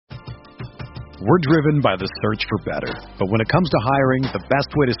We're driven by the search for better. But when it comes to hiring, the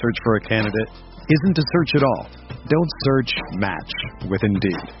best way to search for a candidate isn't to search at all. Don't search, match with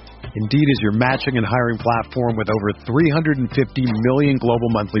Indeed. Indeed is your matching and hiring platform with over 350 million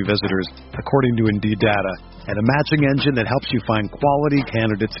global monthly visitors, according to Indeed data, and a matching engine that helps you find quality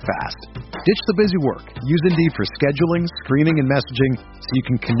candidates fast. Ditch the busy work. Use Indeed for scheduling, screening, and messaging so you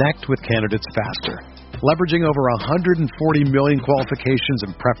can connect with candidates faster. Leveraging over 140 million qualifications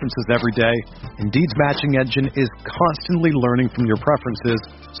and preferences every day, Indeed's matching engine is constantly learning from your preferences,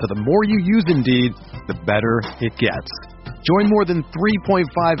 so the more you use Indeed, the better it gets. Join more than 3.5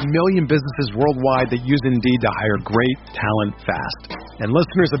 million businesses worldwide that use Indeed to hire great talent fast. And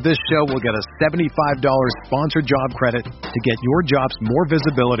listeners of this show will get a $75 sponsored job credit to get your jobs more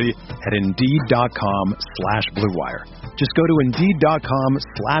visibility at Indeed.com/Blue Wire. Just go to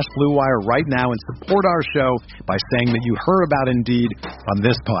Indeed.com/Blue Wire right now and support our show by saying that you heard about Indeed on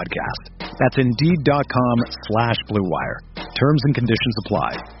this podcast. That's Indeed.com/Blue Wire. Terms and conditions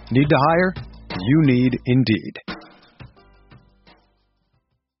apply. Need to hire? You need Indeed.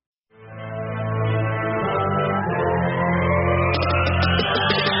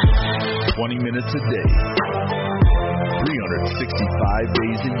 20 minutes a day, 365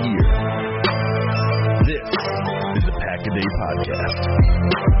 days a year. This is the Pack-A-Day Podcast.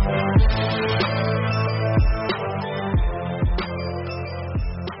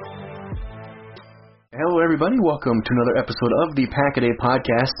 Hello, everybody. Welcome to another episode of the Pack-A-Day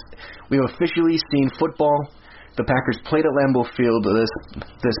Podcast. We have officially seen football. The Packers played at Lambeau Field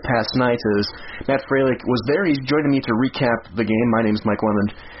this past night. As Matt Freilich was there, he's joining me to recap the game. My name is Mike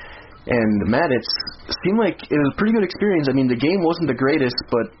Lemond. And, Matt, it seemed like it was a pretty good experience. I mean, the game wasn't the greatest,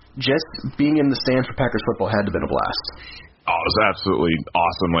 but just being in the stands for Packers football had to have been a blast. Oh, it was absolutely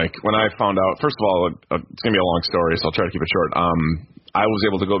awesome. Like, when I found out, first of all, it's going to be a long story, so I'll try to keep it short. I was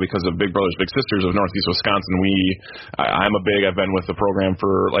able to go because of Big Brothers Big Sisters of Northeast Wisconsin. I've been with the program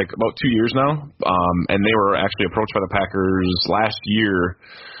for like about 2 years now, and they were actually approached by the Packers last year,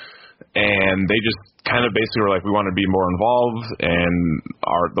 and they just kind of basically were like, we want to be more involved, and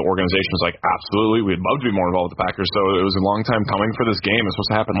the organization was like, absolutely, we'd love to be more involved with the Packers. So it was a long time coming for this game. It was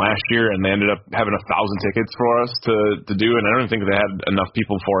supposed to happen last year, and they ended up having 1,000 tickets for us to do, and I don't even think they had enough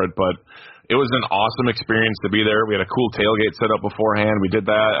people for it, but it was an awesome experience to be there. We had a cool tailgate set up beforehand. We did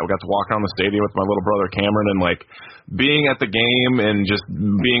that. I got to walk around the stadium with my little brother Cameron, and like being at the game and just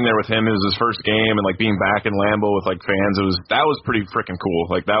being there with him. It was his first game, and like being back in Lambeau with like fans. That was pretty freaking cool.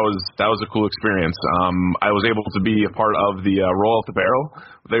 Like that was a cool experience. I was able to be a part of the Roll Out the Barrel.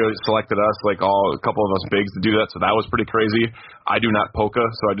 They selected us, like a couple of us bigs, to do that. So that was pretty crazy. I do not polka,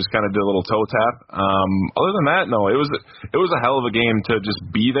 so I just kind of did a little toe tap. Other than that, no, it was a hell of a game to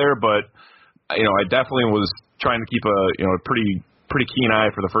just be there, but. I definitely was trying to keep a pretty keen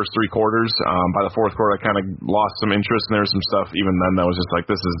eye for the first three quarters. By the fourth quarter, I kind of lost some interest, and there was some stuff even then that was just like,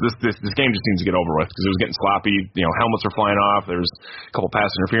 this game just needs to get over with because it was getting sloppy. Helmets were flying off. There was a couple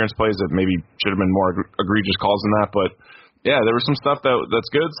pass interference plays that maybe should have been more egregious calls than that. But yeah, there was some stuff that's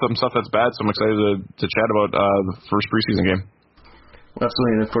good, some stuff that's bad. So I'm excited to chat about the first preseason game.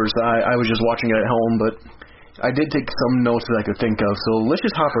 Absolutely, and of course, I was just watching it at home, but I did take some notes that I could think of, so let's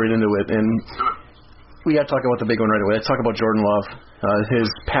just hop right into it, and we got to talk about the big one right away. Let's talk about Jordan Love, his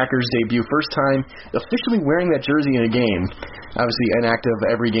Packers debut, first time officially wearing that jersey in a game, obviously inactive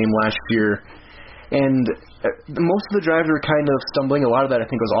every game last year, and most of the drives were kind of stumbling. A lot of that, I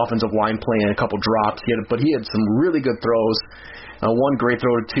think, was offensive line play and a couple drops, but he had some really good throws. One great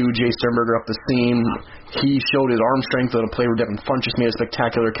throw to Jay Sternberger up the seam. He showed his arm strength on a play where Devin Funchess made a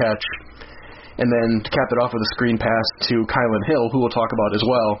spectacular catch. And then to cap it off with a screen pass to Kylan Hill, who we'll talk about as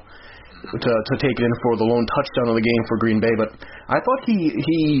well, to take it in for the lone touchdown of the game for Green Bay. But I thought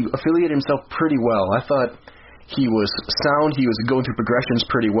he affiliated himself pretty well. I thought he was sound. He was going through progressions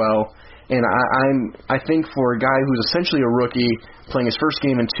pretty well. And I think for a guy who's essentially a rookie, playing his first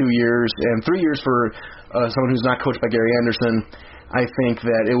game in 2 years, and 3 years for someone who's not coached by Gary Anderson, I think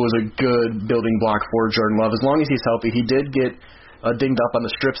that it was a good building block for Jordan Love. As long as he's healthy, he did get dinged up on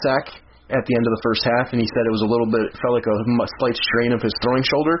the strip sack at the end of the first half, and he said it felt like a slight strain of his throwing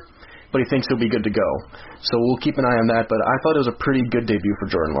shoulder, but he thinks he'll be good to go. So we'll keep an eye on that, but I thought it was a pretty good debut for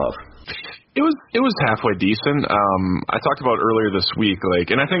Jordan Love. It was halfway decent. I talked about earlier this week,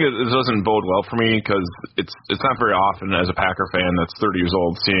 and I think it doesn't bode well for me because it's not very often as a Packer fan that's 30 years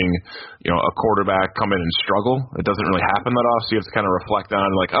old seeing a quarterback come in and struggle. It doesn't really happen that often. So you have to kind of reflect on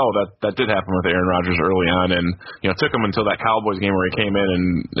that did happen with Aaron Rodgers early on, and it took him until that Cowboys game where he came in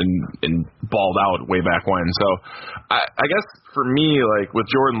and balled out way back when. So I guess for me, with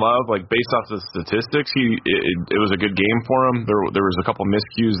Jordan Love, based off the statistics, it was a good game for him. There was a couple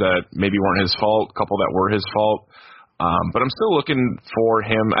miscues that maybe weren't his fault, a couple that were his fault. But I'm still looking for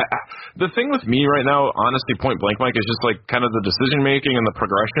him. The thing with me right now, honestly, point blank, Mike, is just like kind of the decision making and the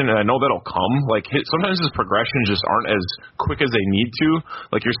progression. And I know that'll come. Like sometimes his progressions just aren't as quick as they need to.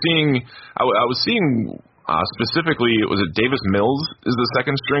 Like you're seeing, I was seeing specifically, was it Davis Mills is the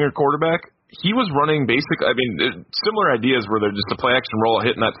second stringer quarterback? He was running similar ideas where they're just a play action roll,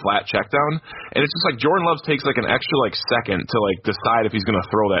 hitting that flat check down. And it's just like Jordan Love takes like an extra like second to like decide if he's going to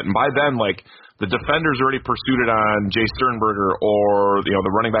throw that. And by then, like the defender's already pursued it on Jay Sternberger or, the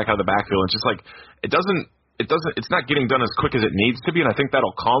running back out of the backfield. It's just like, it's not getting done as quick as it needs to be. And I think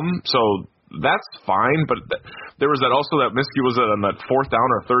that'll come. So that's fine, but there was that Miskey was on that fourth down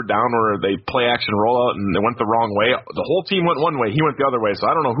or third down where they play action rollout and they went the wrong way. The whole team went one way, he went the other way.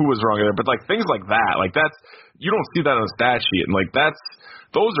 So I don't know who was wrong there, but like things like that, like that's, you don't see that on a stat sheet, and like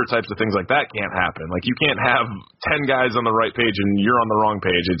those are types of things like that can't happen. Like you can't have 10 guys on the right page and you're on the wrong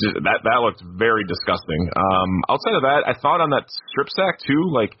page. It just that looked very disgusting. Outside of that, I thought on that strip sack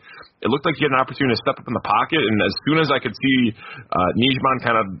too, like it looked like he had an opportunity to step up in the pocket, and as soon as I could see Nijman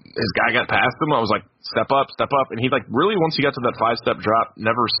his guy got past him, I was like, step up, and he like really, once he got to that 5-step drop,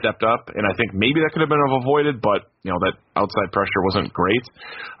 never stepped up, and I think maybe that could have been avoided, but that outside pressure wasn't great.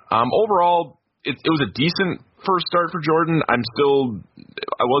 Overall, it was a decent first start for Jordan. I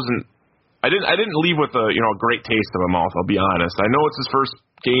didn't leave with a great taste in my mouth, I'll be honest. I know it's his first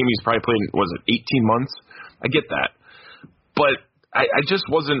game, he's probably played, 18 months? I get that. But I just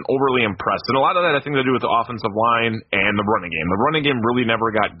wasn't overly impressed. And a lot of that I think to do with the offensive line and the running game. The running game really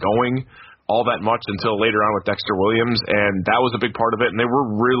never got going all that much until later on with Dexter Williams, and that was a big part of it. And they were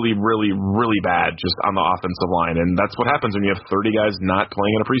really, really, really bad just on the offensive line. And that's what happens when you have 30 guys not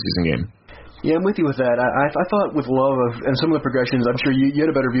playing in a preseason game. Yeah, I'm with you with that. I thought with Love and some of the progressions, I'm sure you had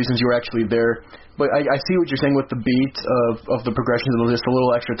a better view since you were actually there. But I see what you're saying with the beat of the progressions, just a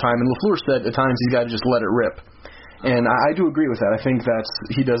little extra time. And LaFleur said at times he's got to just let it rip. And I do agree with that. I think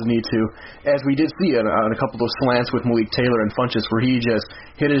he does need to, as we did see on a couple of those slants with Malik Taylor and Funchess, where he just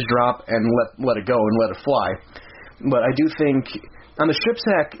hit his drop and let it go and let it fly. But I do think on the strip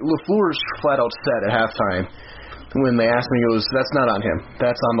sack, LaFleur's flat out said at halftime when they asked me, he goes, "That's not on him.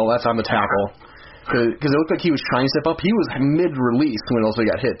 That's on the tackle." Because it looked like he was trying to step up. He was mid-release when also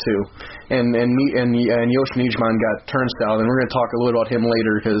got hit too, and Yosh Nijman got turnstile. And we're going to talk a little about him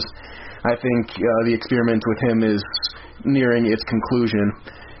later because I think the experiment with him is nearing its conclusion.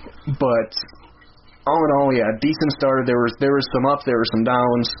 But all in all, yeah, decent start. There was some ups, there were some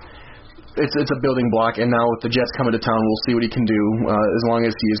downs. It's a building block, and now with the Jets coming to town, we'll see what he can do as long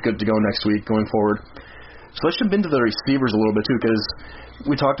as he is good to go next week going forward. So let's jump into the receivers a little bit too, because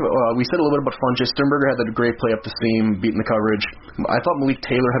we said a little bit about Funchess. Sternberger had that great play up the seam, beating the coverage. I thought Malik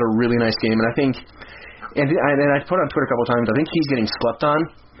Taylor had a really nice game, and I think, and I put on Twitter a couple of times, I think he's getting slept on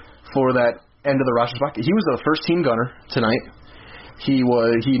for that end of the roster spot. He was a first-team gunner tonight. He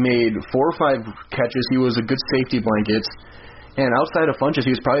made 4 or 5 catches. He was a good safety blanket. And outside of Funchess,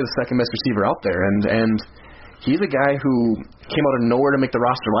 he was probably the second best receiver out there. And he's a guy who came out of nowhere to make the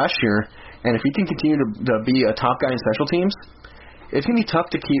roster last year. And if he can continue to be a top guy in special teams, it's going to be tough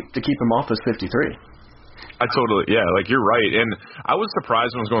to keep him off as 53. Like you're right. And I was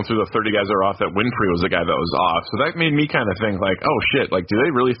surprised when I was going through the 30 guys that are off that Winfrey was the guy that was off. So that made me kind of think like, oh shit, like do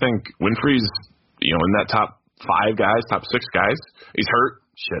they really think Winfrey's, in that top 5 guys, top 6 guys? He's hurt?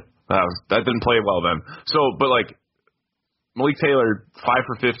 Shit. That didn't play well then. So, but like Malik Taylor, 5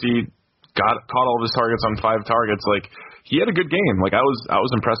 for 50, caught all of his targets on 5 targets. Like he had a good game. Like I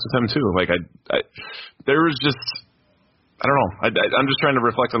was impressed with him too. Like there was just, I don't know. I'm just trying to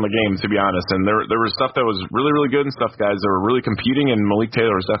reflect on the game, to be honest. And there was stuff that was really, really good and stuff, guys, that were really competing. And Malik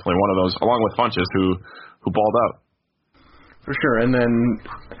Taylor was definitely one of those, along with Funchess, who balled out. For sure. And then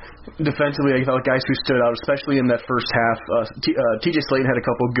defensively, I thought guys who stood out, especially in that first half. TJ Slayton had a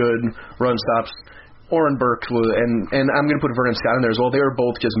couple good run stops. Oren Burks and I'm going to put Vernon Scott in there as well. They were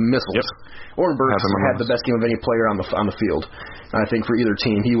both just missiles. Yep. Oren Burks had the best game of any player on the field. I think for either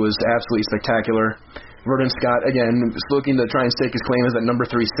team, he was absolutely spectacular. Vernon Scott, again, looking to try and stake his claim as that number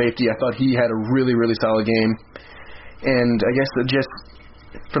 3 safety. I thought he had a really, really solid game. And I guess just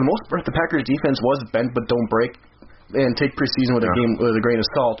for the most part, the Packers defense was bend but don't break, and take preseason with a grain of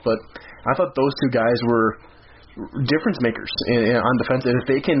salt. But I thought those 2 guys were difference makers on defense, and if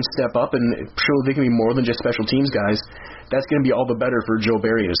they can step up and show they can be more than just special teams guys, that's going to be all the better for Joe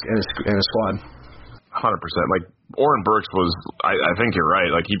Barry and his squad. 100%. Like Oren Burks was, I think you're right.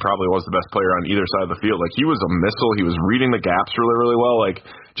 Like he probably was the best player on either side of the field. Like he was a missile. He was reading the gaps really, really well. Like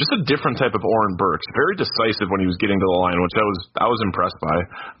just a different type of Oren Burks. Very decisive when he was getting to the line, which I was impressed by.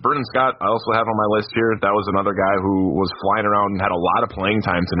 Vernon Scott, I also have on my list here. That was another guy who was flying around and had a lot of playing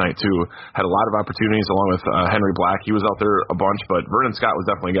time tonight, too. Had a lot of opportunities along with Henry Black. He was out there a bunch, but Vernon Scott was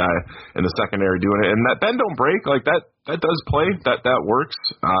definitely a guy in the secondary doing it. And that bend don't break, like that does play. That works.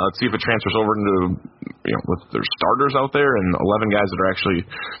 Let's see if it transfers over into, with their starters out there and 11 guys that are actually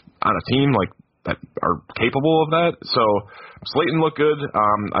on a team, like, that are capable of that. So Slayton looked good.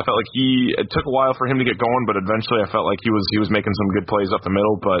 I felt like it took a while for him to get going, but eventually I felt like he was making some good plays up the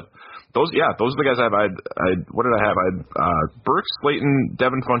middle. But those are the guys I have. What did I have? I had Burks, Slayton,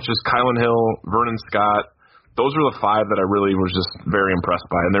 Devin Funchess, Kylan Hill, Vernon Scott. Those were the 5 that I really was just very impressed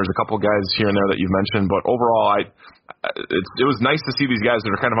by. And there's a couple guys here and there that you've mentioned, but overall it was nice to see these guys that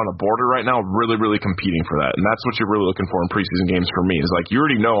are kind of on the border right now really, really competing for that. And that's what you're really looking for in preseason games for me, is like you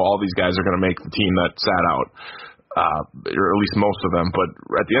already know all these guys are going to make the team that sat out, or at least most of them. But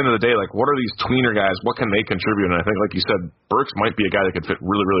at the end of the day, like, what are these tweener guys? What can they contribute? And I think, like you said, Burks might be a guy that could fit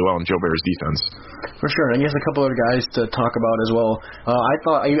really, really well in Joe Barry's defense. For sure. And he has a couple other guys to talk about as well. I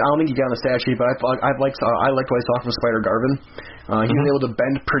don't think he got on the stat sheet, but I liked what I saw from Spider Garvin. He was able to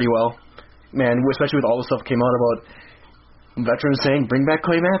bend pretty well. Man, especially with all the stuff that came out about veterans saying, bring back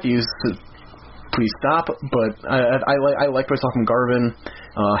Clay Matthews. Please stop. But I liked what I saw from Garvin.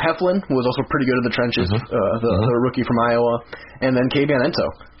 Heflin was also pretty good in the trenches, the rookie from Iowa. And then Kabion Ento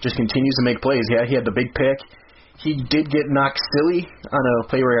just continues to make plays. He had the big pick. He did get knocked silly on a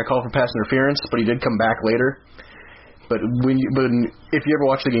play where he got called for pass interference, but he did come back later. But if you ever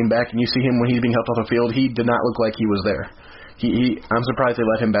watch the game back and you see him when he's being helped off the field, he did not look like he was there. I'm surprised they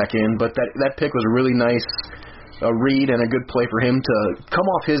let him back in, but that pick was a really nice read and a good play for him to come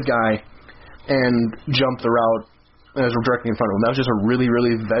off his guy and jump the route as we're directly in front of him. That was just a really,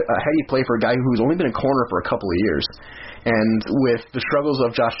 really heady play for a guy who's only been a corner for a couple of years. And with the struggles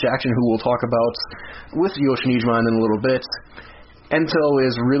of Josh Jackson, who we'll talk about with Yoshi Nijman in a little bit, Ento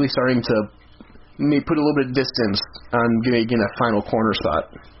is really starting to put a little bit of distance on getting a final corner spot.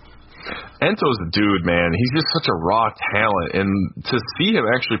 Ento's the dude, man. He's just such a raw talent, and to see him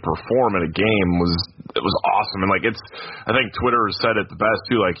actually perform in a game was awesome. And I think Twitter said it the best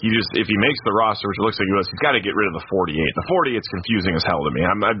too. Like, if he makes the roster, which it looks like he was, he's got to get rid of the 48. The 48's confusing as hell to me.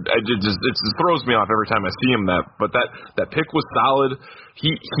 It just throws me off every time I see him. But that pick was solid.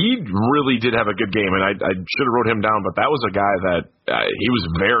 He really did have a good game, and I should have wrote him down. But that was a guy that he was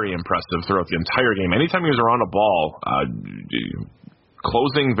very impressive throughout the entire game. Anytime he was around a ball.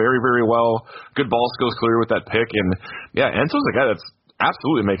 Closing very, very well. Good ball skills, clear with that pick, and Ento's a guy that's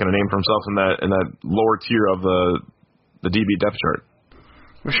absolutely making a name for himself in that lower tier of the DB depth chart.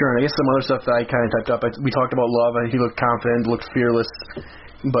 For sure. And I guess some other stuff that I kind of typed up. We talked about Love. He looked confident, looked fearless,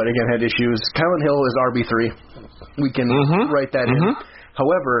 but again had issues. Kylan Hill is RB3. We can write that in.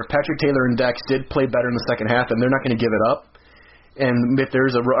 However, Patrick Taylor and Dex did play better in the second half, and they're not going to give it up. And if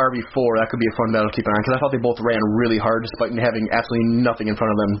there's a RB4, that could be a fun battle to keep an eye on, because I thought they both ran really hard despite having absolutely nothing in front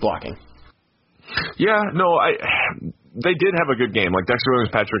of them blocking. Yeah, no, they did have a good game. Like Dexter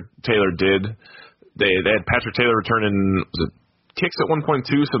Williams, Patrick Taylor did. They had Patrick Taylor returning kicks at 1.2,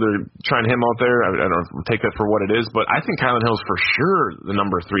 so they're trying him out there. I don't know if we'll take that for what it is, but I think Kylan Hill's for sure the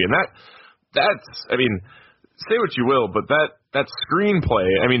number 3. And that's say what you will, but that screenplay,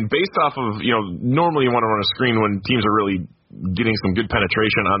 based off of, normally you want to run a screen when teams are really getting some good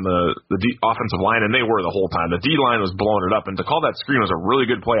penetration on the offensive line, and they were the whole time. The D-line was blowing it up, and to call that screen was a really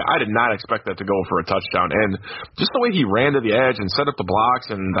good play. I did not expect that to go for a touchdown, and just the way he ran to the edge and set up the blocks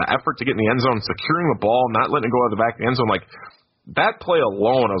and the effort to get in the end zone, securing the ball, not letting it go out of the back of the end zone, that play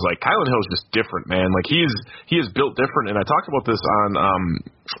alone, I was like, Kylan Hill is just different, man. Like, he is built different, and I talked about this on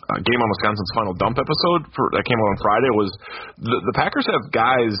Game on Wisconsin's Final Dump episode that came out on Friday. Was the Packers have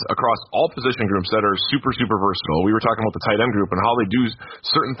guys across all position groups that are super, super versatile. We were talking about the tight end group and how they do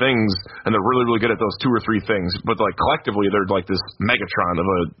certain things, and they're really, really good at those 2 or 3 things. But collectively, they're like this Megatron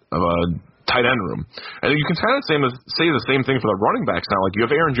of a tight end room. And you can kind of say the same thing for the running backs now. Like, you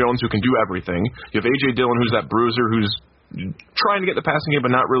have Aaron Jones, who can do everything. You have A.J. Dillon, who's that bruiser, who's trying to get the passing game,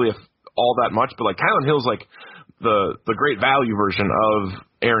 but not really all that much. But Kylan Hill's the great value version of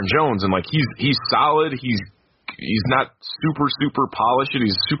Aaron Jones, and he's solid. He's not super, super polished.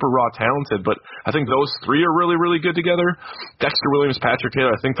 He's super raw talented. But I think those 3 are really, really good together. Dexter Williams, Patrick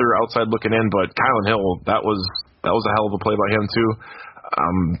Taylor, I think they're outside looking in. But Kylan Hill, that was a hell of a play by him too.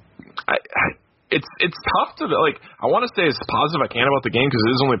 It's tough to I want to stay as positive I can about the game because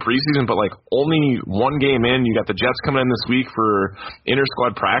it is only preseason, but only one game in, you got the Jets coming in this week for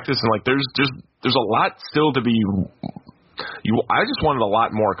inter-squad practice, and there's a lot still to be I just wanted a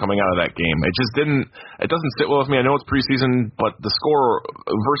lot more coming out of that game. It doesn't sit well with me. I know it's preseason, but the score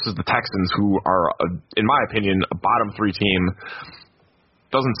versus the Texans, who are, in my opinion, a bottom 3 team,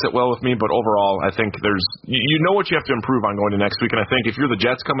 doesn't sit well with me. But overall, I think you know what you have to improve on going to next week. And I think if you're the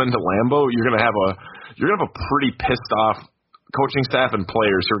Jets coming into Lambeau, you're gonna have a pretty pissed off coaching staff and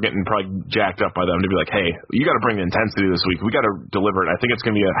players who are getting probably jacked up by them to be like, hey, you got to bring the intensity this week. We got to deliver it. I think it's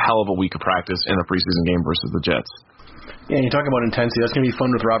going to be a hell of a week of practice in a preseason game versus the Jets. Yeah, and you talk about intensity. That's going to be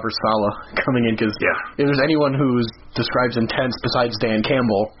fun with Robert Saleh coming in because if there's anyone who describes intense besides Dan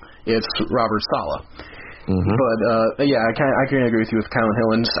Campbell, it's Robert Saleh. Mm-hmm. But, I can agree with you with Kylin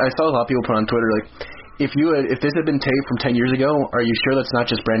Hill. And I saw a lot of people put on Twitter, like, if this had been taped from 10 years ago, are you sure that's not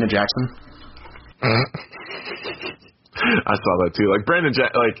just Brandon Jackson? I saw that too. Like I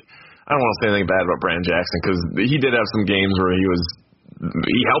don't want to say anything bad about Brandon Jackson because he did have some games where he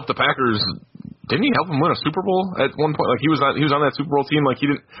helped the Packers. Didn't he help them win a Super Bowl at one point? Like he was on that Super Bowl team. Like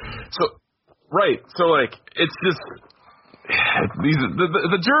he didn't. So right. So like it's just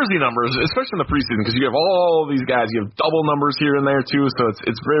the jersey numbers, especially in the preseason, because you have all these guys. You have double numbers here and there too. So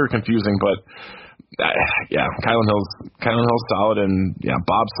it's very confusing. But Kylin Hill's solid, and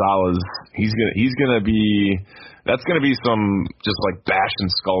Bob Saleh he's gonna be. That's going to be some just like bashing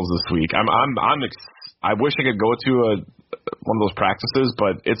skulls this week. I wish I could go to one of those practices,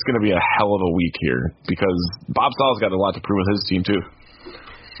 but it's going to be a hell of a week here because Bob Saleh's got a lot to prove with his team too.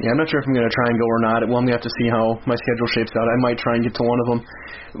 Yeah, I'm not sure if I'm going to try and go or not. Well, I'm going to have to see how my schedule shapes out. I might try and get to one of them.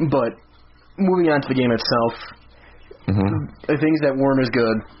 But moving on to the game itself, the things that weren't as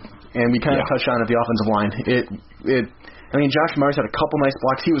good, and we kind of touched on at the offensive line. Josh Myers had a couple nice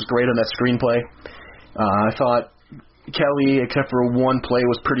blocks. He was great on that screenplay. I thought Kelly, except for one play,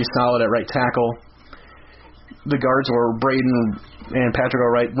 was pretty solid at right tackle. The guards were Braden and Patrick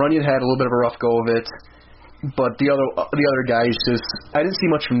all right. Runyon had a little bit of a rough go of it, but the other guys I didn't see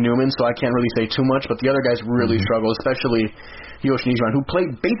much from Newman, so I can't really say too much. But the other guys really struggled, especially Yosh Nijman, who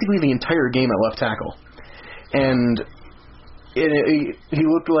played basically the entire game at left tackle, and he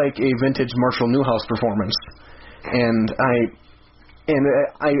looked like a vintage Marshall Newhouse performance, and I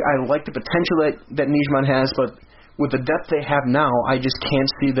like the potential that Nijman has, but with the depth they have now, I just can't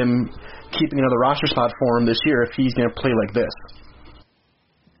see them keeping another roster spot for him this year if he's going to play like this.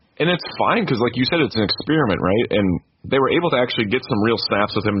 And it's fine because, like you said, it's an experiment, right? And they were able to actually get some real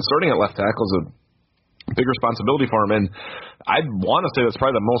snaps with him. And starting at left tackle is a big responsibility for him. And I'd want to say that's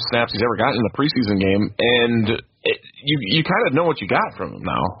probably the most snaps he's ever gotten in a preseason game. And you kind of know what you got from him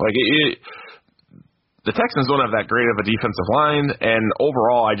now. Like the Texans don't have that great of a defensive line, and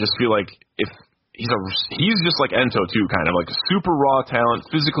overall, I just feel like if he's just like Ento too, kind of like super raw talent,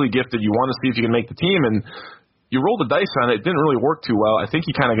 physically gifted. You want to see if you can make the team, and you roll the dice on it. It didn't really work too well. I think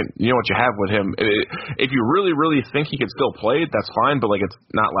you kind of you know what you have with him. If you really, really think he could still play, that's fine, but like it's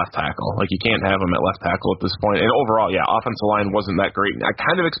not left tackle. Like you can't have him at left tackle at this point. And overall, offensive line wasn't that great. I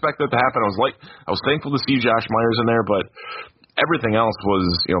kind of expected that to happen. I was thankful to see Josh Myers in there, but everything else was,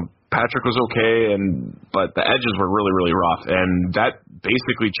 Patrick was okay, but the edges were really, really rough, and that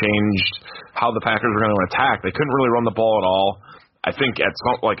basically changed how the Packers were going to attack. They couldn't really run the ball at all. I think at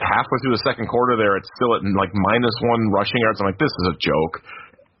halfway through the second quarter there, it's still at like -1 rushing yards. I'm like, this is a joke.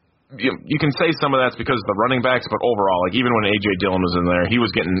 You can say some of that's because of the running backs, but overall, like even when A.J. Dillon was in there, he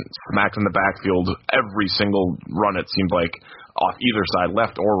was getting smacked in the backfield every single run, it seemed like, off either side,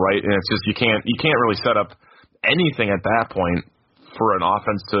 left or right, and it's just you can't really set up anything at that point for an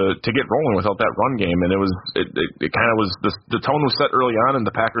offense to get rolling without that run game, and it kind of was the tone was set early on, and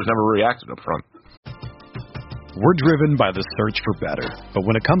the Packers never reacted up front. We're driven by the search for better, but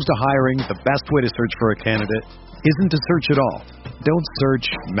when it comes to hiring, the best way to search for a candidate isn't to search at all. Don't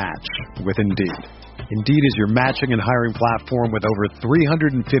search, match with Indeed. Indeed is your matching and hiring platform with over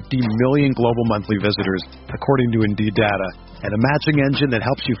 350 million global monthly visitors, according to Indeed data, and a matching engine that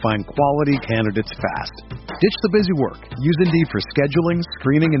helps you find quality candidates fast. Ditch the busy work. Use Indeed for scheduling,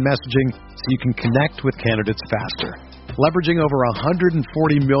 screening, and messaging so you can connect with candidates faster. Leveraging over 140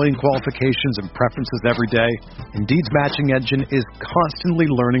 million qualifications and preferences every day, Indeed's matching engine is constantly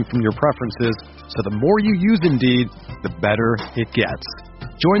learning from your preferences, so the more you use Indeed, the better it gets.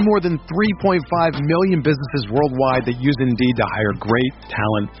 Join more than 3.5 million businesses worldwide that use Indeed to hire great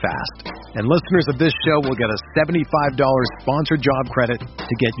talent fast. And listeners of this show will get a $75 sponsored job credit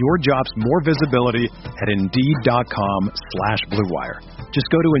to get your jobs more visibility at Indeed.com/Blue Wire. Just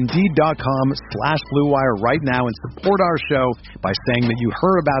go to Indeed.com/Blue Wire right now and support our show by saying that you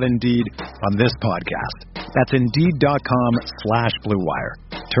heard about Indeed on this podcast. That's Indeed.com/Blue Wire.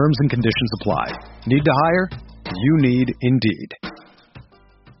 Terms and conditions apply. Need to hire? You need Indeed.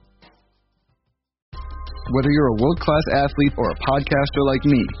 Whether you're a world-class athlete or a podcaster like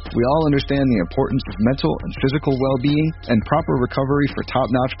me, we all understand the importance of mental and physical well-being and proper recovery for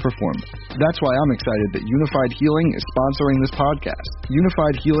top-notch performance. That's why I'm excited that Unified Healing is sponsoring this podcast.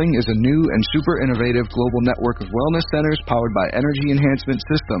 Unified Healing is a new and super innovative global network of wellness centers powered by Energy Enhancement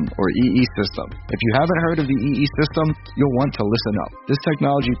System, or EE System. If you haven't heard of the EE System, you'll want to listen up. This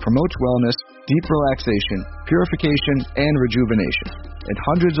technology promotes wellness, deep relaxation, purification, and rejuvenation. In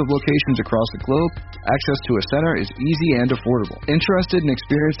hundreds of locations across the globe, access to a center is easy and affordable. Interested in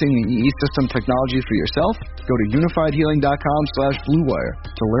experiencing the EE System technology for yourself? Go to unifiedhealing.com/bluewire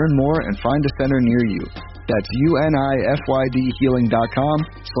to learn more and find a center near you. That's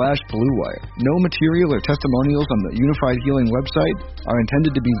unifydhealing.com/bluewire. No material or testimonials on the Unified Healing website are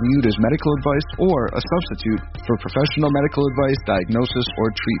intended to be viewed as medical advice or a substitute for professional medical advice, diagnosis,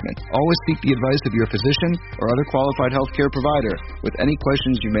 or treatment. Always seek the advice of your physician or other qualified healthcare provider with any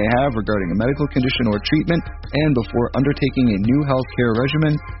questions you may have regarding a medical condition or treatment and before undertaking a new healthcare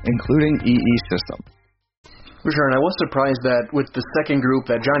regimen, including EE System. For sure, and I was surprised that with the second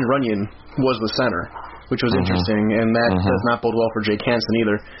group that John Runyon was the center, which was interesting, and that does not bode well for Jake Hansen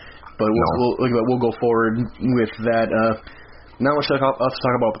either. But we'll go forward with that. Not much else to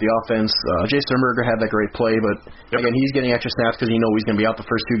talk about with the offense. Jay Sternberger had that great play, but again, he's getting extra snaps because he's going to be out the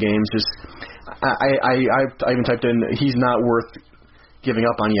first two games. I even typed in, he's not worth giving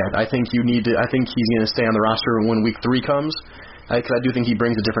up on yet. I think he's going to stay on the roster when week 3 comes, because I do think he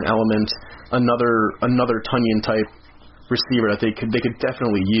brings a different element, another Tunyon type receiver that they could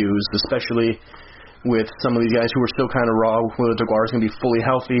definitely use, especially with some of these guys who are still kind of raw. Whether DeGuara is going to be fully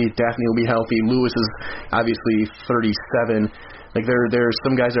healthy, Daphne will be healthy, Lewis is obviously 37. Like there's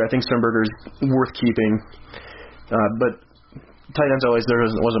some guys that I think Sternberger's worth keeping, but tight ends always there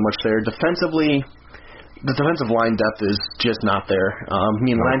wasn't much there. Defensively, the defensive line depth is just not there.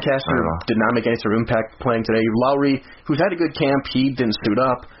 Lancaster did not make any sort of impact playing today. Lowry, who's had a good camp, he didn't suit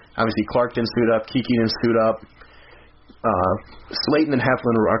up. Obviously Clark didn't suit up. Kiki didn't suit up. Slayton and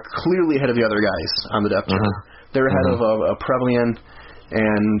Heflin are clearly ahead of the other guys on the depth chart. They're ahead of Prevlian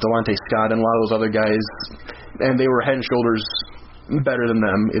and Delonte Scott and a lot of those other guys, and they were head and shoulders better than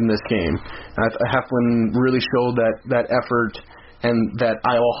them in this game. Heflin really showed that effort and that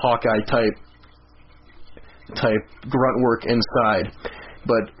Iowa Hawkeye type grunt work inside.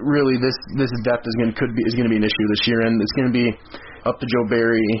 But really, this depth is going to be an issue this year, and it's going to be up to Joe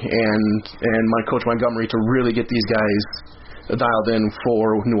Barry and my coach Montgomery to really get these guys dialed in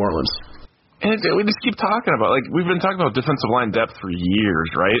for New Orleans. And we just keep talking about, we've been talking about defensive line depth for years,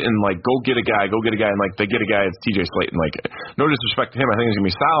 right? And, go get a guy, and, they get a guy, it's TJ Slayton. No disrespect to him, I think he's going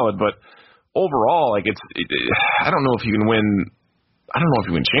to be solid, but overall, I don't know if you can win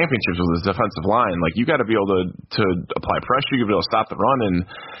championships with this defensive line. You got to be able to apply pressure, you got to be able to stop the run, and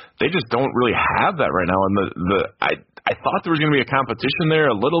they just don't really have that right now. And I thought there was going to be a competition there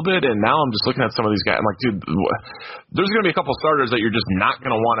a little bit, and now I'm just looking at some of these guys. I'm like, dude, there's going to be a couple starters that you're just not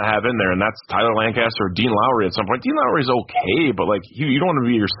going to want to have in there, and that's Tyler Lancaster or Dean Lowry at some point. Dean Lowry's okay, but you don't want to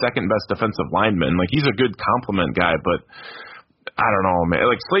be your second best defensive lineman. He's a good compliment guy, but I don't know, man.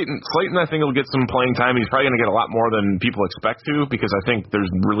 Slayton, I think he'll get some playing time. He's probably going to get a lot more than people expect to, because I think there's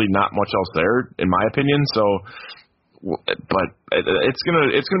really not much else there, in my opinion. So. But it's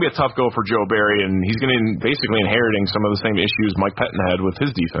gonna be a tough go for Joe Barry, and he's gonna basically inheriting some of the same issues Mike Pettin had with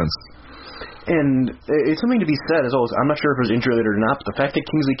his defense. And it's something to be said as always. I'm not sure if it was injury related or not, but the fact that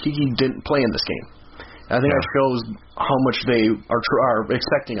Kingsley Keke didn't play in this game, I think that shows how much they are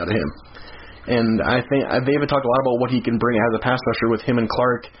expecting out of him. And I think they've talked a lot about what he can bring as a pass rusher with him and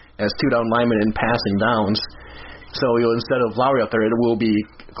Clark as 2 down linemen in passing downs. So instead of Lowry out there, it will be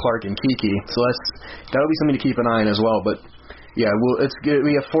Clark and Keke. So that'll be something to keep an eye on as well. But yeah,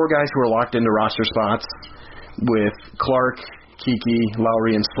 we have 4 guys who are locked into roster spots with Clark, Keke,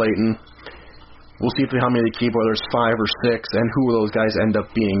 Lowry, and Slayton. We'll see how many they keep, whether it's 5 or 6, and who those guys end up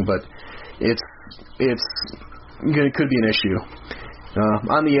being. But it could be an issue.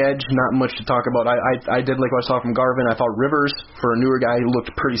 On the edge, not much to talk about. I did like what I saw from Garvin. I thought Rivers, for a newer guy,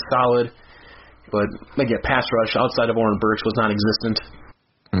 looked pretty solid. But, again, pass rush outside of Oren Burks was non-existent.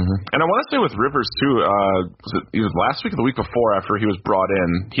 And I want to say with Rivers, too, it was last week or the week before after he was brought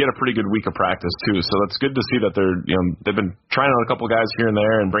in. He had a pretty good week of practice, too. So that's good to see that they've been trying out a couple guys here and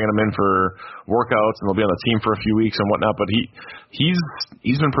there and bringing them in for workouts, and they'll be on the team for a few weeks and whatnot. But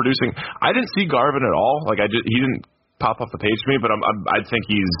he's been producing. I didn't see Garvin at all. He didn't pop off the page to me, but I think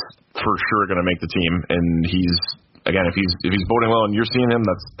he's for sure going to make the team. And he's, again, if he's voting well and you're seeing him,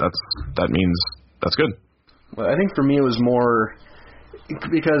 that means that's good. Well, I think for me it was more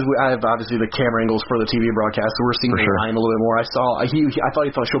because I have obviously the camera angles for the TV broadcast, so we're seeing the line a little bit more. I thought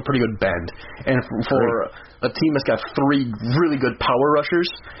he showed pretty good bend, and for a team that's got 3 really good power rushers,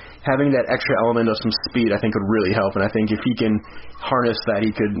 having that extra element of some speed, I think would really help. And I think if he can harness that, he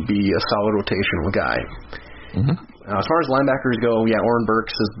could be a solid rotational guy. Mm-hmm. As far as linebackers go, Oren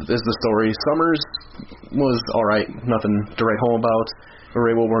Burks is the story. Summers was all right, nothing to write home about.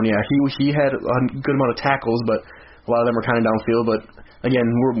 Ray Wilborn, he had a good amount of tackles, but a lot of them were kind of downfield. But again,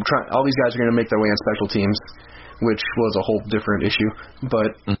 all these guys are going to make their way on special teams, which was a whole different issue.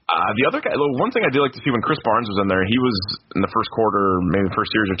 But the other guy, one thing I did like to see when Chris Barnes was in there, he was in the first quarter, maybe the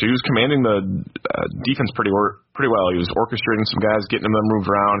first series or two, he was commanding the defense pretty well. He was orchestrating some guys, getting them moved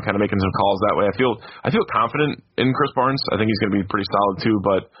around, kind of making some calls that way. I feel confident in Chris Barnes. I think he's going to be pretty solid too.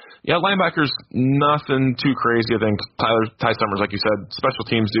 But linebackers, nothing too crazy. I think Ty Summers, like you said, special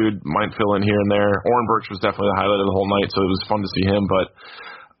teams dude, might fill in here and there. Oren Burks was definitely the highlight of the whole night, so it was fun to see him. But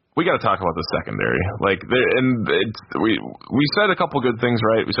we got to talk about the secondary. We said a couple good things,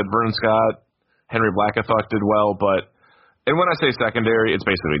 right? We said Vernon Scott, Henry Black, I thought did well, and when I say secondary, it's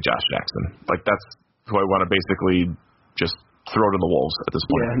basically Josh Jackson. That's who I want to basically just throw to the wolves at this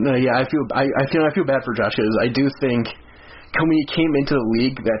point. I feel bad for Josh because I do think when he came into the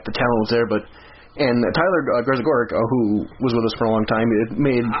league that the talent was there, and Tyler Grzegorek, who was with us for a long time,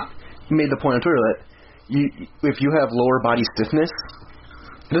 made the point on Twitter that if you have lower body stiffness,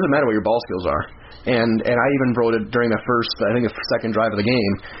 it doesn't matter what your ball skills are. And I even wrote it during the second drive of the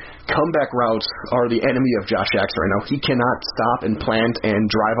game. Comeback routes are the enemy of Josh Jackson right now. He cannot stop and plant and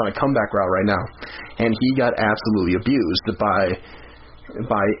drive on a comeback route right now. And he got absolutely abused by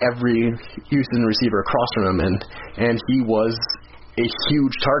every Houston receiver across from him. And he was a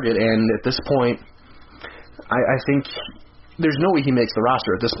huge target. And at this point, I think there's no way he makes the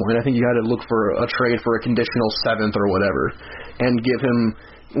roster at this point. I think you got to look for a trade for a conditional 7th or whatever and give him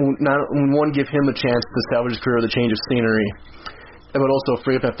a chance to salvage his career with a change of scenery, but also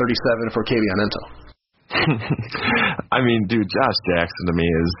free up at 37 for Kavion Ento. I mean, dude, Josh Jackson to me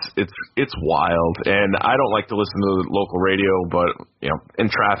it's wild, and I don't like to listen to the local radio, but in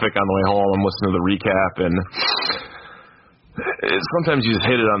traffic on the way home, I'm listening to the recap, and sometimes you just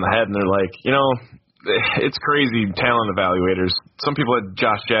hit it on the head, and they're like, it's crazy talent evaluators. Some people had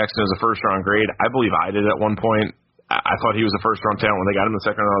Josh Jackson as a first-round grade. I believe I did at one point. I thought he was a first-round talent when they got him in the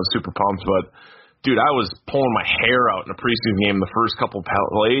second round. I was super pumped, but dude, I was pulling my hair out in a preseason game the first couple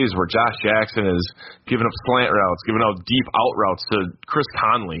plays where Josh Jackson is giving up slant routes, giving out deep out routes to Chris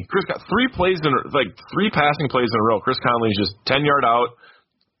Conley. Chris got 3 passing plays in a row. Chris Conley's just 10-yard out,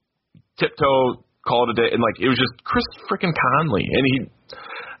 tiptoe, call it a day, and it was just Chris freaking Conley. And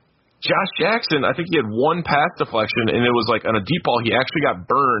Josh Jackson, I think he had 1 pass deflection, and it was on a deep ball. He actually got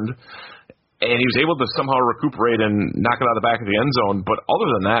burned. And he was able to somehow recuperate and knock it out of the back of the end zone. But other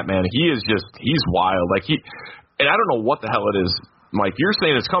than that, man, he's wild. And I don't know what the hell it is, Mike. You're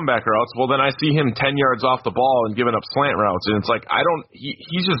saying it's comeback routes. Well, then I see him 10 yards off the ball and giving up slant routes. And it's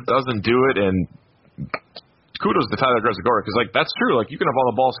he just doesn't do it. And kudos to Tyler Grzegorek because that's true. You can have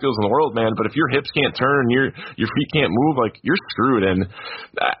all the ball skills in the world, man, but if your hips can't turn, your feet can't move, you're screwed. And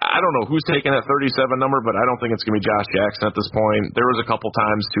I don't know who's taking that 37 number, but I don't think it's gonna be Josh Jackson at this point. There was a couple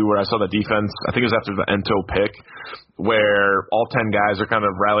times too where I saw the defense. I think it was after the Ento pick where all 10 guys are kind of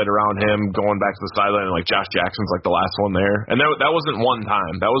rallied around him, going back to the sideline, and Josh Jackson's the last one there. And that wasn't one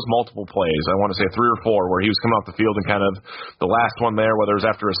time. That was multiple plays. I want to say 3 or 4 where he was coming off the field and kind of the last one there, whether it was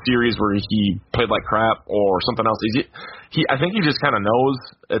after a series where he played like crap or something else. I think he just kind of knows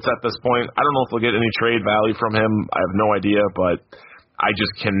it's at this point. I don't know if they'll get any trade value from him. I have no idea, but I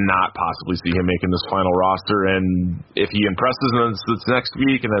just cannot possibly see him making this final roster. And if he impresses in this next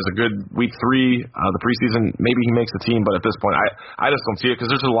week and has a good week 3, the preseason, maybe he makes the team. But at this point, I just don't see it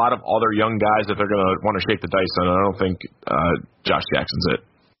because there's a lot of other young guys that they're going to want to shake the dice on. I don't think Josh Jackson's it.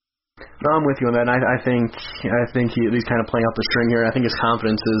 No, I'm with you on that. I think he's kind of playing out the string here. I think his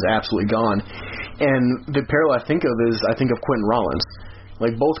confidence is absolutely gone. And the parallel I think of Quentin Rollins.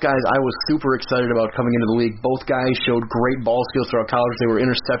 Both guys I was super excited about coming into the league. Both guys showed great ball skills throughout college. They were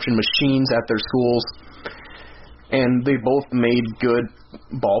interception machines at their schools. And they both made good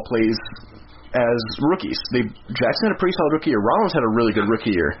ball plays as rookies. Jackson had a pretty solid rookie year. Rollins had a really good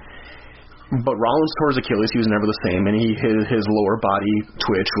rookie year. But Rollins tore his Achilles. He was never the same, and his lower body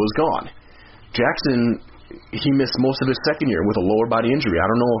twitch was gone. Jackson, he missed most of his second year with a lower body injury. I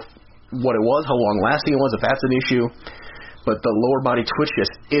don't know what it was, how long-lasting it was, if that's an issue. But the lower body twitch just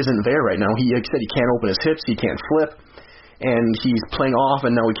isn't there right now. Like I said, he can't open his hips, he can't flip, and he's playing off,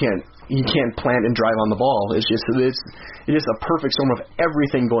 and now he can't plant and drive on the ball. It's just a perfect storm of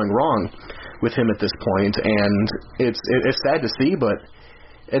everything going wrong with him at this point, and it's sad to see, but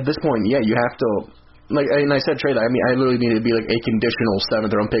at this point, yeah, you have to. And I said trade. I mean, I literally need it to be like a conditional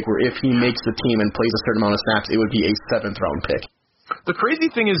 7th-round pick, where if he makes the team and plays a certain amount of snaps, it would be a 7th-round pick. The crazy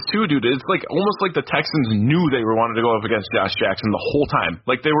thing is, too, dude, it's like almost like the Texans knew they were wanting to go up against Josh Jackson the whole time.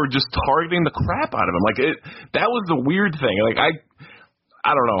 Like, they were just targeting the crap out of him. Like, that was the weird thing. Like,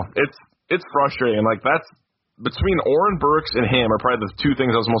 I don't know. It's frustrating. Like, that's between Oren Burks and him are probably the two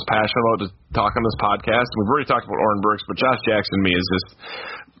things I was most passionate about to talk on this podcast. We've already talked about Oren Burks, but Josh Jackson to me is just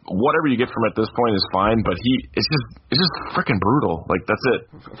whatever you get from it at this point is fine, but it's just freaking brutal. Like, that's it.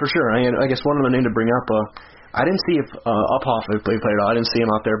 For sure. I guess one other name to bring up, I didn't see if Uphoff played at all. I didn't see him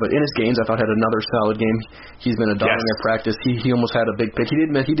out there, but in his games, I thought had another solid game. He's been a darling at practice. He almost had a big pick. He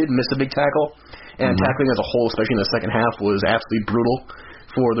did miss a big tackle, and tackling as a whole, especially in the second half, was absolutely brutal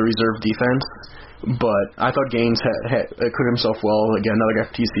for the reserve defense. But I thought Gaines had acquitted himself well. Again, another guy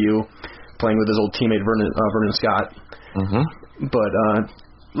from TCU playing with his old teammate Vernon Scott. But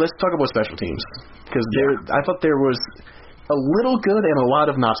let's talk about special teams, because I thought there was a little good and a lot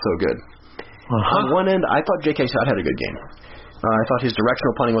of not so good. On one end, I thought J.K. Scott had a good game. I thought his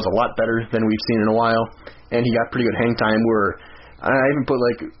directional punting was a lot better than we've seen in a while, and he got pretty good hang time where I even put,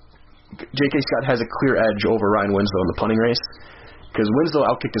 like, J.K. Scott has a clear edge over Ryan Winslow in the punting race, because Winslow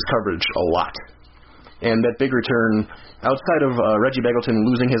outkicked his coverage a lot. And that big return, outside of Reggie Begelton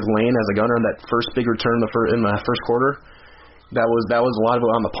losing his lane as a gunner on that first big return in the first quarter, that was a lot of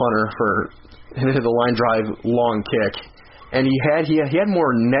it on the punter for the line drive long kick. And he had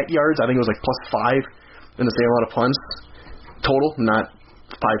more net yards. I think it was like +5 in the same amount of punts total, not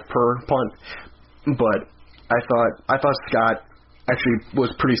 5 per punt. But I thought Scott actually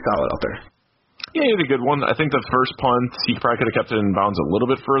was pretty solid out there. Yeah, he had a good one. I think the first punt, he probably could have kept it in bounds a little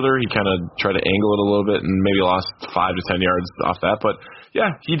bit further. He kind of tried to angle it a little bit and maybe lost 5 to 10 yards off that. But,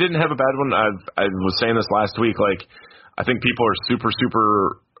 yeah, he didn't have a bad one. I was saying this last week. Like, I think people are super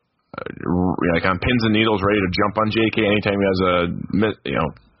like on pins and needles ready to jump on JK anytime he has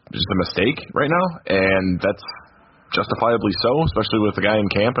just a mistake right now. And that's justifiably so, especially with the guy in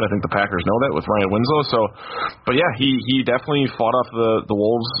camp. And I think the Packers know that with Ryan Winslow. So, but, yeah, he definitely fought off the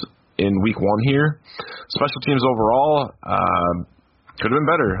Wolves in week 1 here. Special teams overall could have been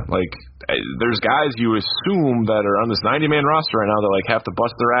better. Like, there's guys you assume that are on this 90-man roster right now that like have to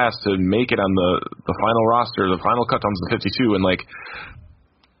bust their ass to make it on the final roster, the final cut downs of the 52, and like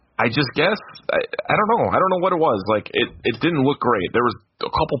I just guess I don't know. I don't know what it was. Like it didn't look great. There was a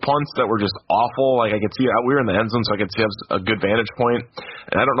couple punts that were just awful. Like I could see we were in the end zone, so I could see a good vantage point.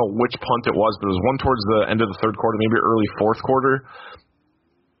 And I don't know which punt it was, but it was one towards the end of the third quarter, maybe early fourth quarter.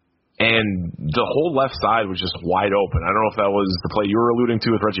 And the whole left side was just wide open. I don't know if that was the play you were alluding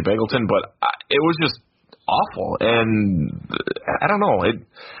to with Reggie Begelton, but it was just awful. And I don't know.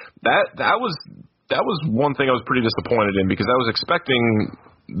 That was one thing I was pretty disappointed in, because I was expecting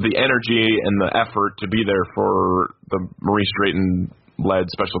the energy and the effort to be there for the Maurice Drayton-led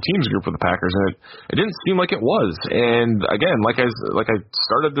special teams group for the Packers, and it didn't seem like it was. And again, like I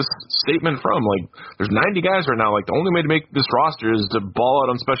started this statement from, like, there's 90 guys right now. Like, the only way to make this roster is to ball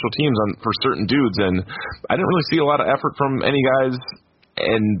out on special teams for certain dudes, and I didn't really see a lot of effort from any guys,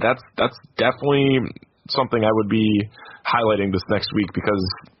 and that's definitely something I would be highlighting this next week, because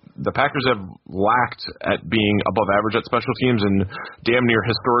the Packers have lacked at being above average at special teams and damn near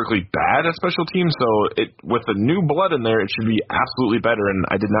historically bad at special teams. So with the new blood in there, it should be absolutely better, and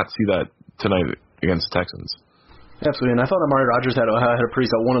I did not see that tonight against the Texans. Absolutely, and I thought Amari Rodgers had a pretty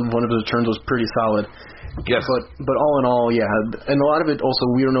solid one of his returns was pretty solid. Yes, but all in all, yeah, and a lot of it also,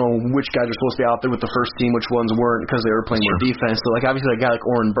 we don't know which guys are supposed to be out there with the first team, which ones weren't, because they were playing more defense. So like obviously a guy like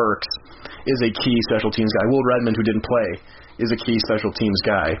Oren Burks is a key special teams guy. Will Redmond, who didn't play, is a key special teams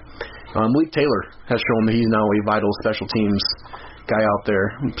guy. Malik Taylor has shown that he's now a vital special teams guy out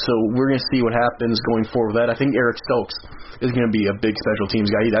there. So we're going to see what happens going forward with that. I think Eric Stokes is going to be a big special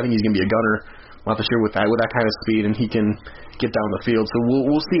teams guy. I think he's going to be a gunner this year with that kind of speed, and he can get down the field. So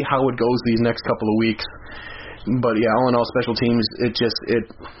we'll see how it goes these next couple of weeks. But yeah, all in all, special teams,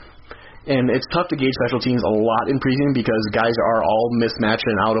 and it's tough to gauge special teams a lot in preseason because guys are all mismatched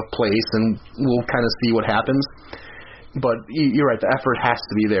and out of place, and we'll kind of see what happens. But you're right, the effort has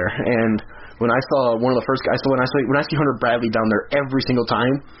to be there. And when I saw one of the first guys, when I see Hunter Bradley down there every single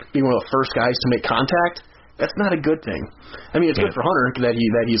time, being one of the first guys to make contact, that's not a good thing. I mean, it's good for Hunter that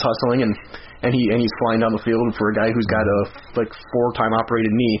he's hustling and he's flying down the field for a guy who's got a 4-time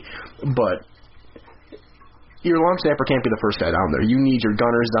operated knee. But your long snapper can't be the first guy down there. You need your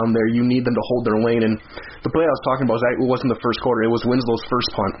gunners down there. You need them to hold their lane. And the play I was talking about wasn't the first quarter. It was Winslow's first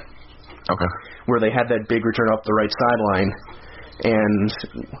punt. Okay. Where they had that big return up the right sideline. And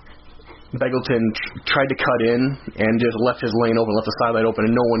Begelton tried to cut in and just left his lane open, left the sideline open,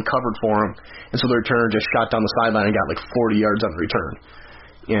 and no one covered for him. And so the returner just shot down the sideline and got like 40 yards on the return.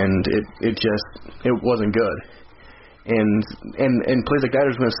 And it wasn't good. And plays like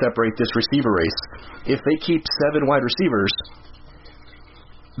that is going to separate this receiver race. If they keep 7 wide receivers,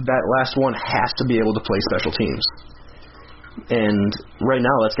 that last one has to be able to play special teams. And right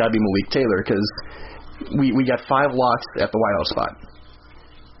now, that's got to be Malik Taylor, because we got 5 locks at the wideout spot.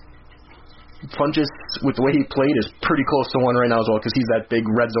 Funchess, with the way he played, is pretty close to one right now as well, because he's that big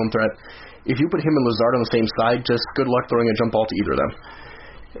red zone threat. If you put him and Lazard on the same side, just good luck throwing a jump ball to either of them.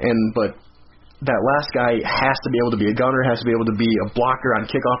 But that last guy has to be able to be a gunner, has to be able to be a blocker on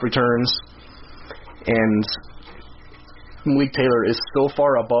kickoff returns. And Malik Taylor is so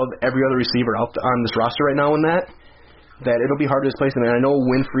far above every other receiver out on this roster right now in that it'll be hard to displace him. And I know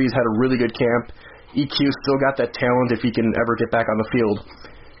Winfrey's had a really good camp. EQ still got that talent if he can ever get back on the field.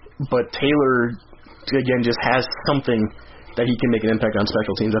 But Taylor, again, just has something that he can make an impact on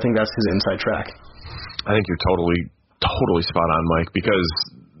special teams. I think that's his inside track. I think you're totally spot on, Mike, because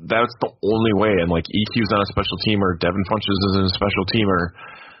that's the only way. And like EQ's not a special teamer, Devin Funchess isn't a special teamer,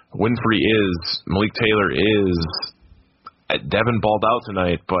 Winfrey is, Malik Taylor is. Devin balled out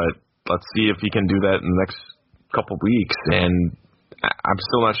tonight, but let's see if he can do that in the next couple weeks. And I'm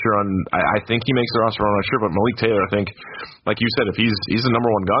still not sure on. I think he makes the roster. I'm not sure, but Malik Taylor, I think, like you said, if he's the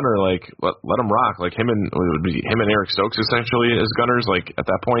number one gunner, like let him rock. Like him and Eric Stokes essentially as gunners, like at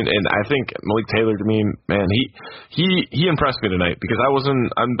that point. And I think Malik Taylor, to me, man, he impressed me tonight, because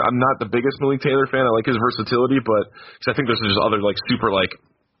I'm not the biggest Malik Taylor fan. I like his versatility, but because I think there's just other like super like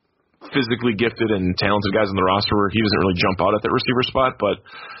physically gifted and talented guys on the roster where he doesn't really jump out at that receiver spot. But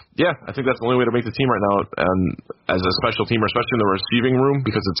yeah, I think that's the only way to make the team right now, and as a special teamer, especially in the receiving room,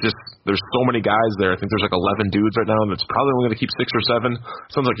 because it's just there's so many guys there. I think there's like 11 dudes right now, and it's probably only going to keep 6 or 7.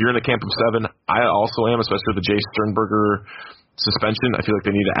 Sounds like you're in a camp of 7. I also am, especially with the Jay Sternberger suspension. I feel like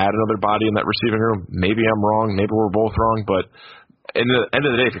they need to add another body in that receiving room. Maybe I'm wrong. Maybe we're both wrong, but at the end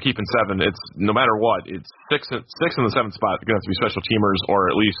of the day, if you're keeping 7, it's no matter what, it's 6 in the 7th spot. You're going to have to be special teamers, or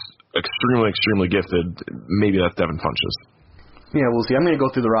at least extremely gifted. Maybe that's Devin Funchess. Yeah, we'll see. I'm going to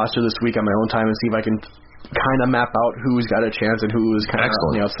go through the roster this week on my own time and see if I can kind of map out who's got a chance and who's kind of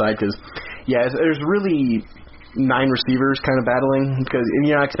on the outside. Because, yeah, there's really 9 receivers kind of battling. And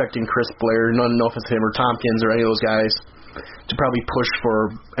you're not expecting Chris Blair, none know if it's him or Tompkins or any of those guys, to probably push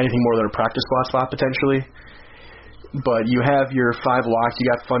for anything more than a practice squad spot potentially. But you have your 5 locks.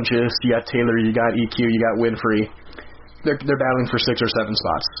 You got Funchess, you got Taylor, you got EQ, you got Winfrey. They're battling for 6 or 7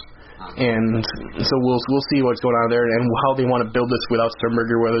 spots. And so we'll see what's going on there and how they want to build this without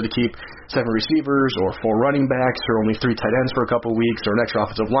Sternberger, whether to keep 7 receivers or 4 running backs or only 3 tight ends for a couple of weeks or an extra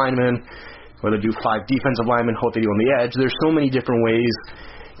offensive lineman, whether to do 5 defensive linemen, what they do on the edge. There's so many different ways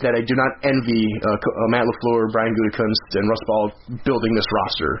that I do not envy Matt LaFleur, Brian Gutekunst, and Russ Ball building this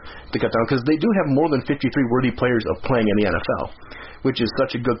roster to cut down, because they do have more than 53 worthy players of playing in the NFL, which is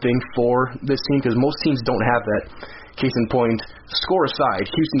such a good thing for this team, because most teams don't have that. Case in point, score aside,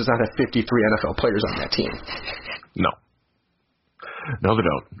 Houston does not have 53 NFL players on that team. No, they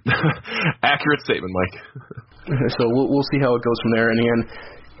don't. Accurate statement, Mike. So we'll see how it goes from there. And again,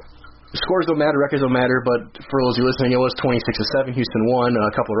 scores don't matter, records don't matter, but for those of you listening, it was 26-7. Houston won,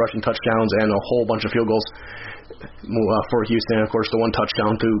 a couple of rushing touchdowns, and a whole bunch of field goals for Houston. Of course, the 1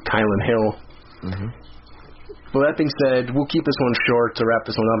 touchdown to Kylan Hill. Mm-hmm. Well, that being said, we'll keep this one short to wrap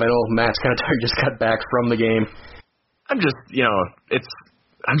this one up. I know Matt's kind of tired, just got back from the game. I'm just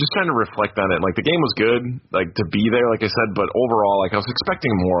trying to reflect on it. Like, the game was good, like, to be there, like I said, but overall, like, I was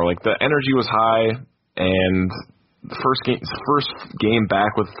expecting more. Like, the energy was high, and the first game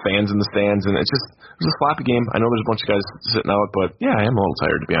back with fans in the stands, and it was a sloppy game. I know there's a bunch of guys sitting out, but yeah, I am a little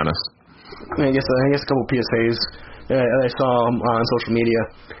tired, to be honest. I guess a couple PSAs I saw on social media.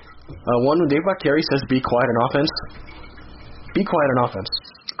 One, Dave Bakhtiari says, "Be quiet on offense." Be quiet on offense.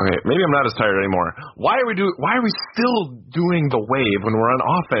 Okay, maybe I'm not as tired anymore. Why are we still doing the wave when we're on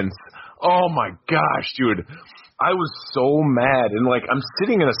offense? Oh my gosh, dude. I was so mad, and like I'm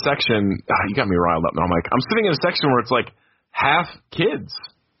sitting in a section. You got me riled up now, Mike. I'm sitting in a section where it's like half kids.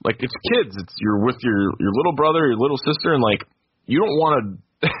 Like it's kids. You're with your little brother, your little sister, and like you don't want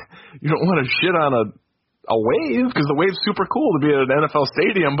to shit on a wave, because the wave's super cool to be at an NFL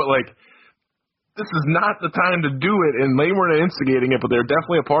stadium, but like this is not the time to do it, and they weren't instigating it, but they're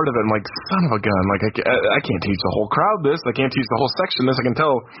definitely a part of it. I'm like, son of a gun. Like I can't teach the whole crowd this. I can't teach the whole section this. I can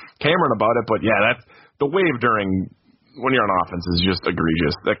tell Cameron about it, but yeah, that's the wave when you're on offense is just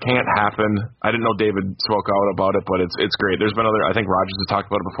egregious. That can't happen. I didn't know David spoke out about it, but it's great. There's been I think Rodgers has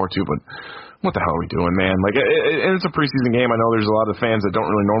talked about it before too, but what the hell are we doing, man? Like, and it's a preseason game. I know there's a lot of fans that don't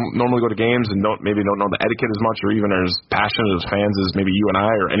really normally go to games and don't know the etiquette as much, or even are as passionate as fans as maybe you and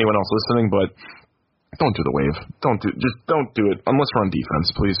I or anyone else listening. But don't do the wave. Don't do it unless we're on defense,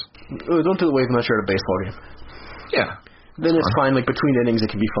 please. Don't do the wave unless you're at a baseball game. Yeah. Then it's fine. Like, between innings,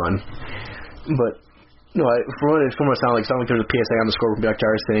 it can be fun. But no, from what it sounded like there's a PSA on the scoreboard from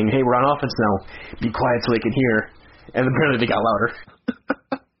Bakhtiari saying, "Hey, we're on offense now. Be quiet so they can hear." And apparently they got louder.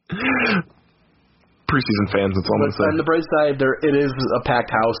 Preseason fans, that's all I'm saying. On the bright side, it is a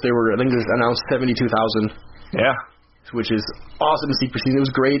packed house. I think there's announced 72,000. Yeah. Which is awesome to see preseason. It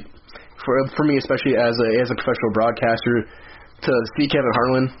was great for me, especially as a professional broadcaster, to see Kevin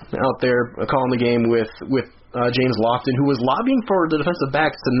Harlan out there calling the game with James Lofton, who was lobbying for the defensive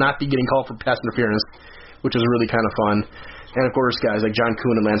backs to not be getting called for pass interference, which was really kind of fun. And, of course, guys like John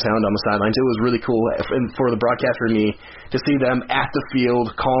Kuhn and Lance Allen on the sidelines. It was really cool for the broadcaster and me to see them at the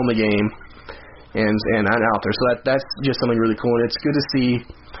field calling the game and out there. So that's just something really cool. And it's good to see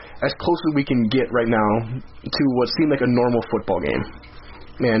as close as we can get right now to what seemed like a normal football game.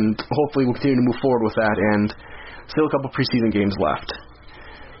 And hopefully we'll continue to move forward with that. And still a couple preseason games left.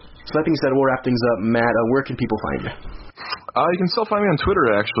 So that being said, we'll wrap things up. Matt, where can people find you? You can still find me on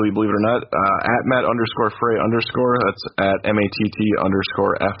Twitter, actually, believe it or not, at Matt_Frey_. That's at MATT_FRA_.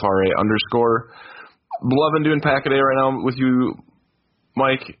 Loving doing Pack-A-Day right now with you,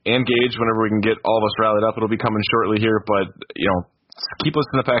 Mike, and Gage. Whenever we can get all of us rallied up, it'll be coming shortly here. But, keep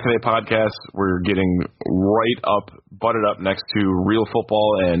listening to the Pack-A-Day podcast. We're getting butted up next to real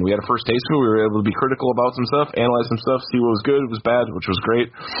football, and we had a first taste of it. We were able to be critical about some stuff, analyze some stuff, see what was good, what was bad, which was great.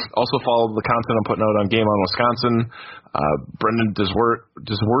 Also follow the content I'm putting out on Game On Wisconsin. Brendan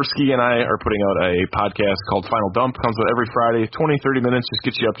Dworsky and I are putting out a podcast called Final Dump. Comes out every Friday, 20-30 minutes, just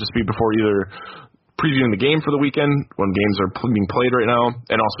gets you up to speed before either previewing the game for the weekend, when games are being played right now,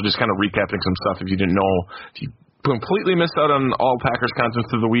 and also just kind of recapping some stuff if you didn't know. If you completely missed out on all Packers content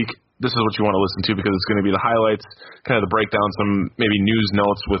through the week, this is what you want to listen to, because it's going to be the highlights, kind of the breakdown, some maybe news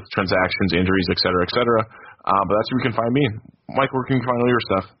notes with transactions, injuries, et cetera, et cetera. But that's where you can find me. Mike, where can you find all your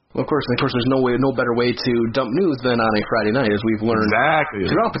stuff? Well, of course, there's no better way to dump news than on a Friday night, as we've learned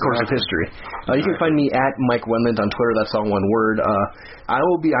throughout the course of history. You can find me at Mike Wendland on Twitter. That's all one word. I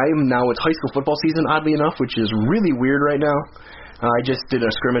am now, it's high school football season, oddly enough, which is really weird right now. I just did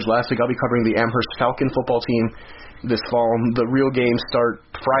a scrimmage last week. I'll be covering the Amherst Falcon football team this fall. The real games start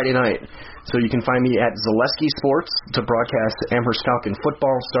Friday night. So you can find me at Zaleski Sports to broadcast Amherst Falcon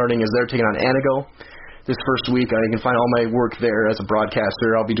football, starting as they're taking on Anago this first week. You can find all my work there as a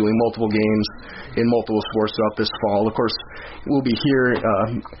broadcaster. I'll be doing multiple games in multiple sports throughout this fall. Of course, we'll be here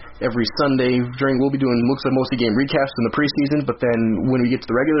every Sunday. We'll be doing mostly game recaps in the preseason, but then when we get to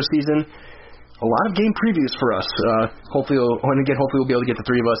the regular season, a lot of game previews for us. Hopefully we'll be able to get the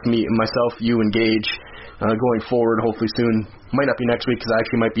three of us, myself, you, and Gage, going forward. Hopefully soon. Might not be next week, because I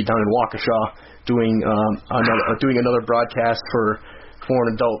actually might be down in Waukesha doing another broadcast for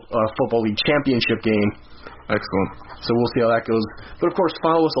an adult football league championship game. Excellent. So we'll see how that goes. But of course,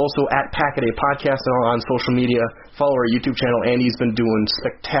 follow us also at Pack-A-Day Podcast on social media. Follow our YouTube channel. Andy's been doing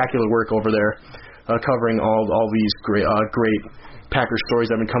spectacular work over there, covering all these great Packers stories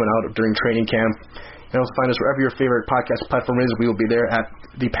that have been coming out during training camp. And also find us wherever your favorite podcast platform is. We will be there at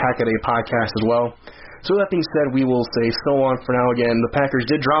the Pack-A-Day Podcast as well. So that being said, we will say so long for now. Again, the Packers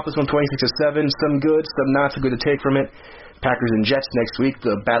did drop this one 26-7. Some good, some not so good to take from it. Packers and Jets next week.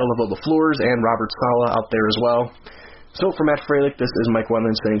 The Battle of the Floors and Robert Saleh out there as well. So for Matt Freilich, this is Mike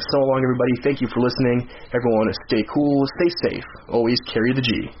Wendland saying so long, everybody. Thank you for listening. Everyone, stay cool, stay safe. Always carry the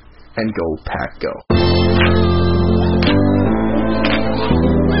G. And go, Pack, go.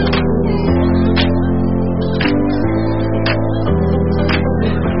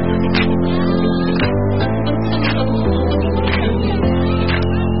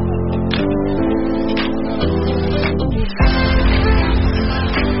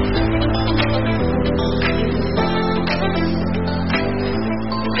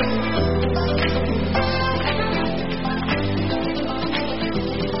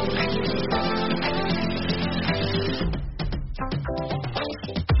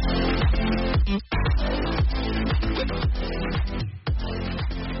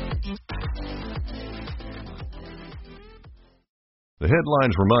 The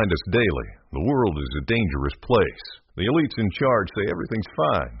headlines remind us daily the world is a dangerous place. The elites in charge say everything's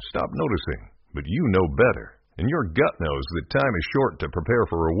fine, stop noticing. But you know better. And your gut knows that time is short to prepare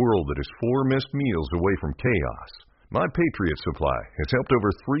for a world that is 4 missed meals away from chaos. My Patriot Supply has helped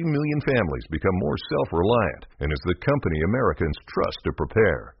over 3 million families become more self-reliant and is the company Americans trust to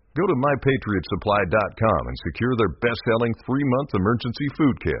prepare. Go to MyPatriotSupply.com and secure their best-selling 3-month emergency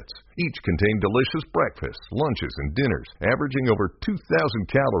food kits. Each contain delicious breakfasts, lunches, and dinners, averaging over 2,000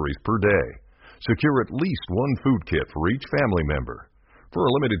 calories per day. Secure at least one food kit for each family member. For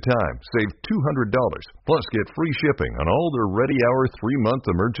a limited time, save $200, plus get free shipping on all their Ready Hour 3-month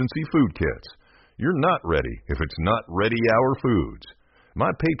emergency food kits. You're not ready if it's not Ready Hour Foods. My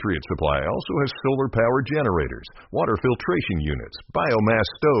Patriot Supply also has solar-powered generators, water filtration units, biomass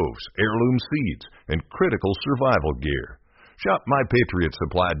stoves, heirloom seeds, and critical survival gear. Shop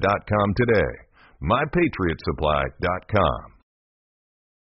MyPatriotSupply.com today. MyPatriotSupply.com.